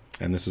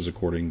 And this is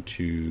according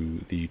to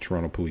the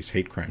Toronto Police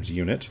Hate Crimes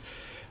Unit.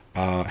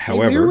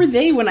 However... Where were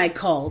they when I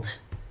called?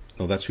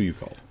 Oh, that's who you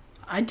called.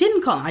 I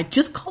didn't call. I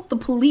just called the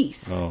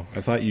police. Oh,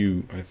 I thought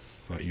you'd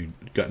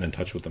gotten in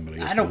touch with them, but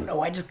I don't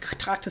know. I just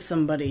talked to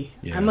somebody.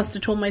 Yeah. I must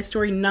have told my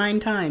story 9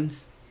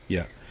 times.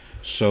 Yeah.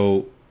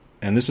 So,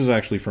 and this is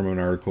actually from an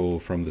article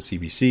from the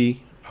CBC,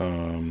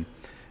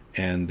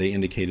 and they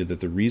indicated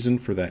that the reason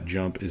for that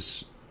jump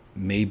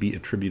may be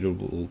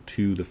attributable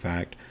to the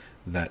fact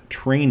that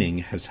training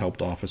has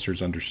helped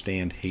officers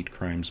understand hate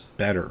crimes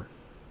better.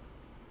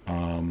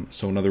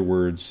 So, in other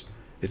words,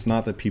 it's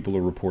not that people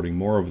are reporting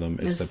more of them;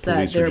 it's that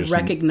police they're are just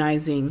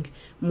recognizing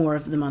more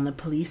of them on the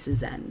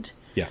police's end.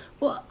 Yeah.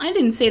 Well, I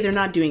didn't say they're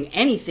not doing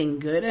anything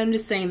good. I'm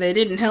just saying they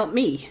didn't help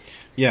me.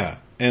 Yeah,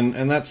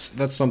 and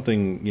that's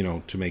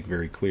something, to make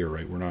very clear,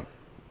 right? We're not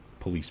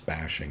police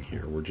bashing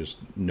here. We're just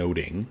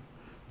noting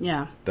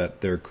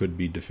that there could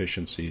be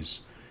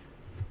deficiencies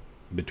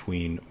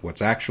between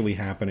what's actually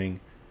happening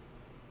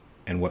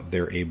and what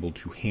they're able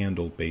to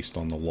handle based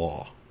on the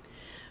law.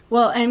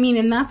 Well, I mean,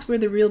 and that's where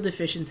the real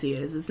deficiency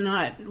is. It's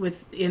not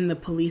within the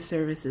police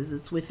services.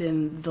 It's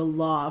within the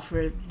law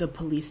for the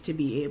police to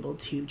be able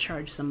to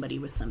charge somebody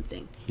with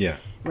something. Yeah.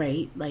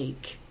 Right?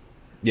 Like...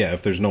 Yeah,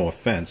 if there's no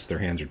offense, their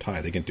hands are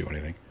tied. They can't do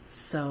anything.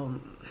 So,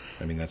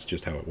 I mean, that's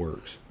just how it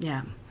works.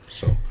 yeah.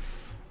 So,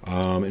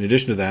 in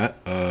addition to that,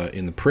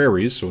 in the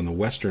prairies, so in the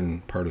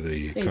western part of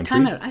the country...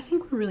 Time out. I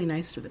think we're really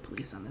nice to the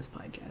police on this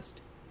podcast.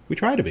 We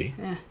try to be.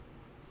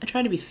 I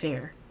try to be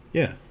fair.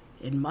 Yeah.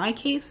 In my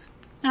case,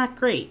 not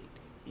great.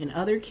 In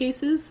other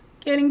cases,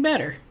 getting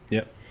better.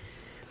 Yep.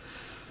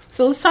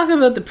 So let's talk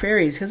about the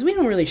prairies, because we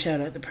don't really shout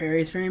out the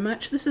prairies very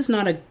much. This is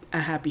not a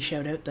happy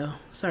shout out, though.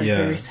 Sorry,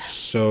 prairies.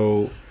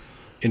 So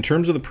in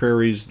terms of the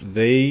prairies,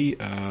 they,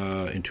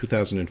 in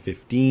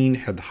 2015,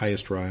 had the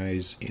highest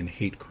rise in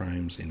hate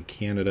crimes in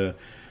Canada,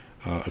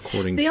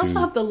 according to... They also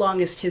have the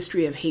longest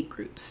history of hate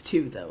groups,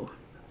 too, though.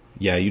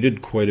 Yeah, you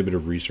did quite a bit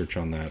of research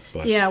on that,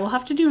 but... Yeah, we'll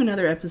have to do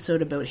another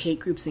episode about hate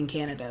groups in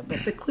Canada,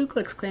 but the Ku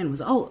Klux Klan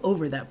was all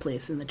over that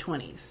place in the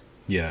 20s.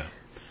 Yeah.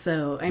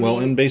 So, I well,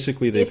 mean, and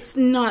basically it's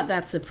not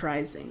that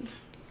surprising.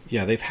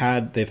 Yeah, they've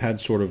had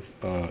sort of,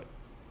 what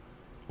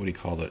do you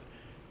call it?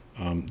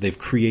 They've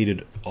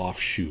created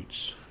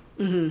offshoots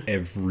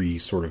every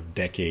sort of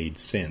decade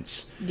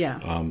since.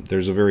 Yeah.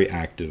 There's a very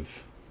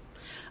active...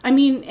 I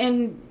mean,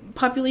 and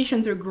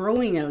populations are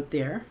growing out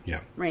there.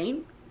 Yeah. Right?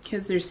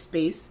 Because there's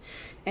space,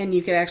 and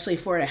you could actually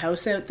afford a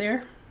house out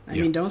there. I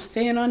mean, don't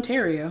stay in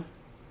Ontario.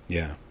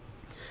 Yeah.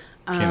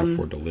 Can't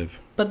afford to live.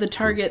 But the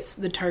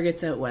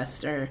targets out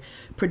west are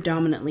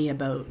predominantly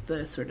about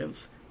the sort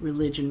of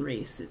religion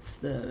race. It's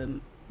the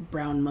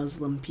brown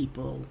Muslim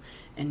people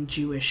and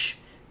Jewish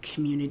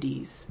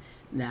communities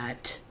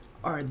that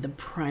are the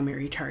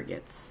primary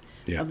targets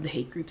of the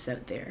hate groups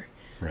out there.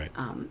 Right.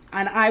 And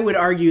I would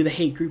argue the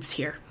hate groups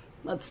here.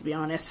 Let's be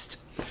honest.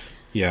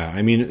 Yeah,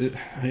 I mean,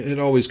 it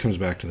always comes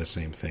back to the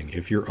same thing.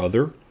 If you're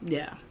other,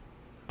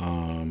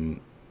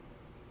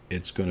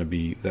 it's going to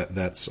be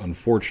that's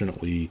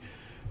unfortunately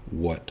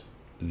what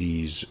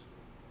these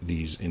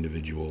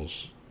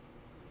individuals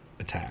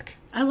attack.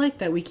 I like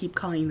that we keep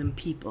calling them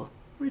people.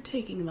 We're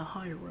taking the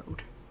high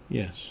road.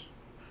 Yes.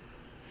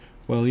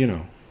 Well, you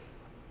know.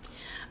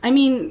 I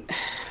mean,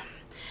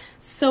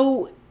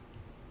 so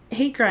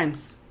hate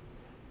crimes.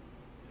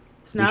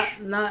 It's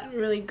not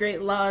really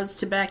great laws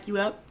to back you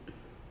up.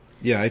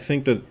 Yeah, I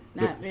think that...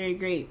 Not very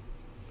great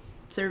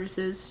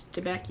services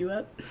to back you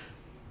up.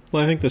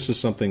 Well, I think this is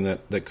something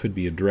that could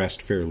be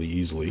addressed fairly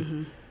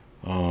easily.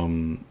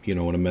 You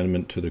know, an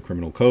amendment to the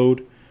criminal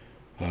code,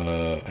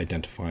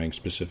 identifying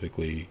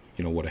specifically,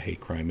 you know, what a hate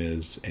crime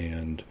is,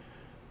 and,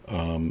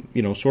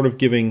 you know, sort of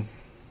giving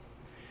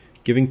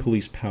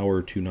police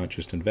power to not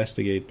just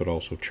investigate, but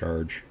also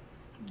charge.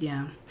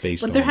 Yeah.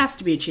 But there has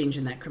to be a change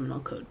in that criminal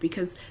code,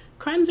 because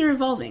crimes are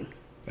evolving.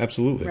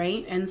 Absolutely.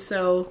 Right? And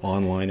so...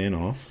 Online and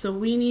off. So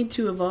we need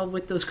to evolve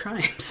with those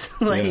crimes,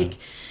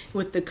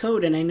 with the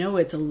code. And I know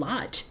it's a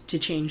lot to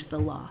change the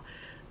law.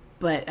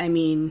 But, I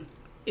mean,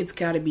 it's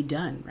got to be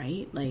done,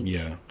 right? Like,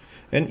 yeah.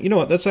 And you know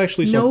what? That's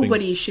actually something...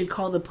 Nobody should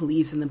call the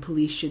police and the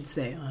police should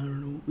say, I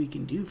don't know what we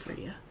can do for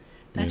you.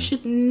 That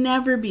should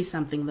never be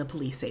something the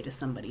police say to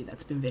somebody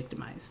that's been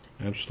victimized.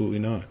 Absolutely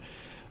not.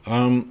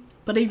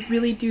 But I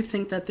really do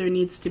think that there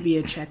needs to be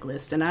a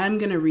checklist. And I'm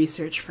going to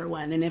research for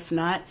one. And if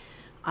not...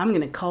 I'm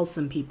going to call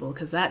some people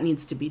because that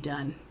needs to be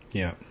done.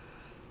 Yeah.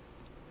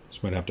 So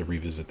might have to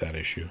revisit that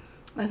issue.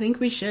 I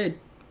think we should.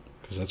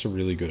 Because that's a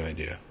really good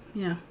idea.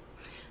 Yeah.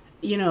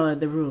 You know,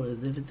 the rule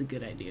is if it's a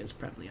good idea, it's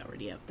probably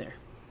already out there.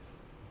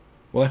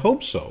 Well, I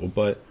hope so,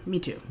 but... Me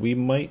too. We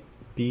might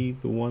be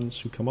the ones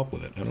who come up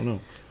with it. I don't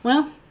know.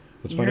 Well,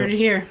 let's you heard it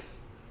here.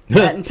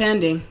 Patent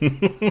pending.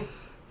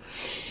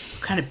 What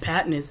kind of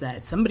patent is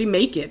that? Somebody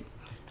make it.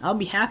 I'll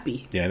be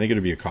happy. Yeah, I think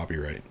it'd be a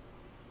copyright.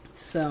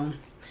 So...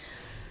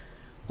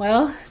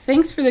 Well,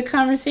 thanks for the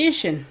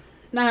conversation.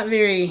 Not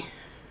very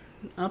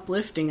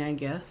uplifting, I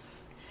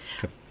guess.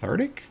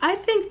 Cathartic? I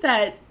think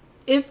that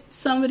if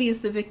somebody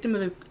is the victim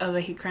of a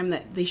hate crime,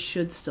 that they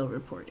should still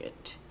report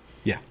it.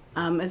 Yeah.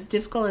 As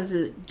difficult as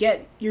it,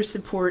 get your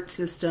support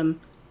system,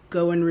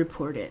 go and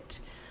report it.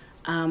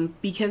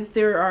 Because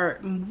there are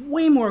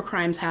way more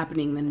crimes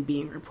happening than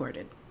being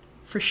reported,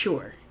 for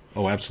sure.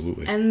 Oh,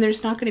 absolutely. And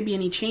there's not going to be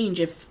any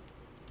change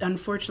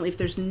unfortunately, if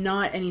there's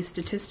not any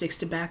statistics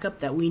to back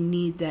up that, we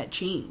need that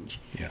change.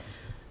 Yeah.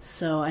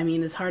 So, I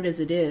mean, as hard as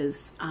it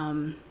is,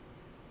 I'm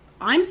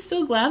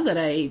still glad that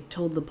I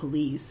told the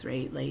police,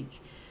 right? Like,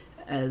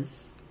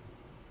 as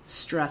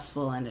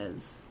stressful and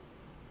as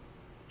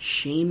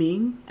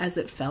shaming as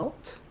it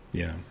felt.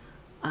 Yeah.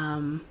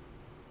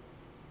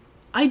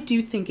 I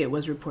do think it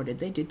was reported.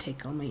 They did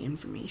take all my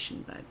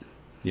information, but...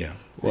 Yeah.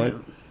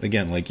 Well,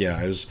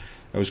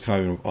 I was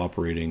kind of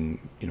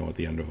operating, you know, at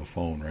the end of a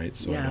phone, right?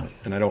 So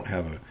I don't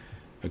have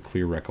a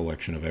clear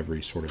recollection of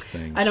every sort of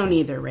thing. I don't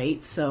either,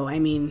 right? So, I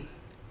mean,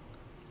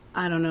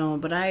 I don't know,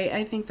 but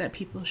I think that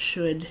people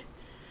should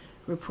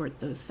report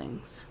those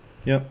things.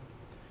 Yep.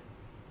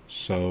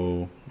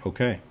 So,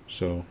 okay.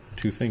 So,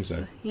 two things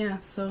then. Yeah,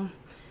 so,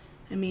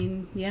 I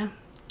mean,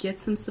 get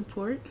some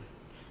support.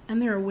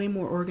 And there are way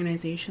more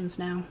organizations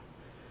now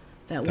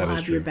that will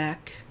have your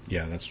back.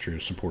 Yeah, that's true.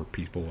 Support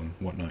people and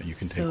whatnot you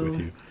can take with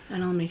you.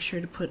 And I'll make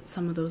sure to put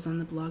some of those on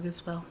the blog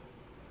as well.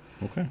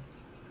 Okay.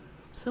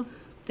 So,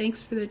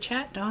 thanks for the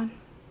chat, Don.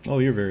 Oh,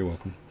 you're very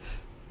welcome.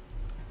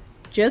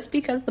 Just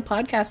because the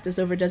podcast is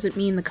over doesn't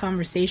mean the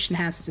conversation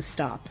has to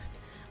stop.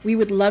 We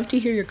would love to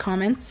hear your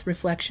comments,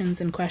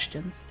 reflections, and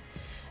questions.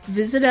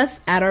 Visit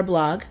us at our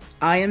blog,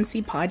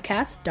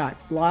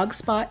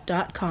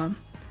 imcpodcast.blogspot.com,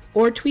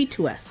 or tweet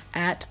to us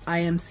at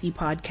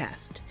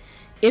imcpodcast.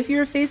 If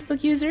you're a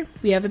Facebook user,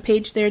 we have a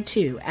page there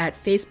too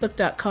at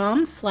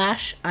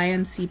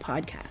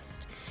facebook.com/imcpodcast.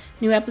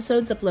 New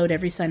episodes upload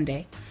every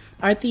Sunday.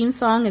 Our theme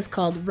song is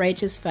called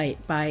Righteous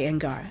Fight by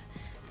Angara.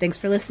 Thanks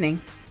for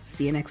listening.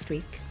 See you next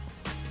week.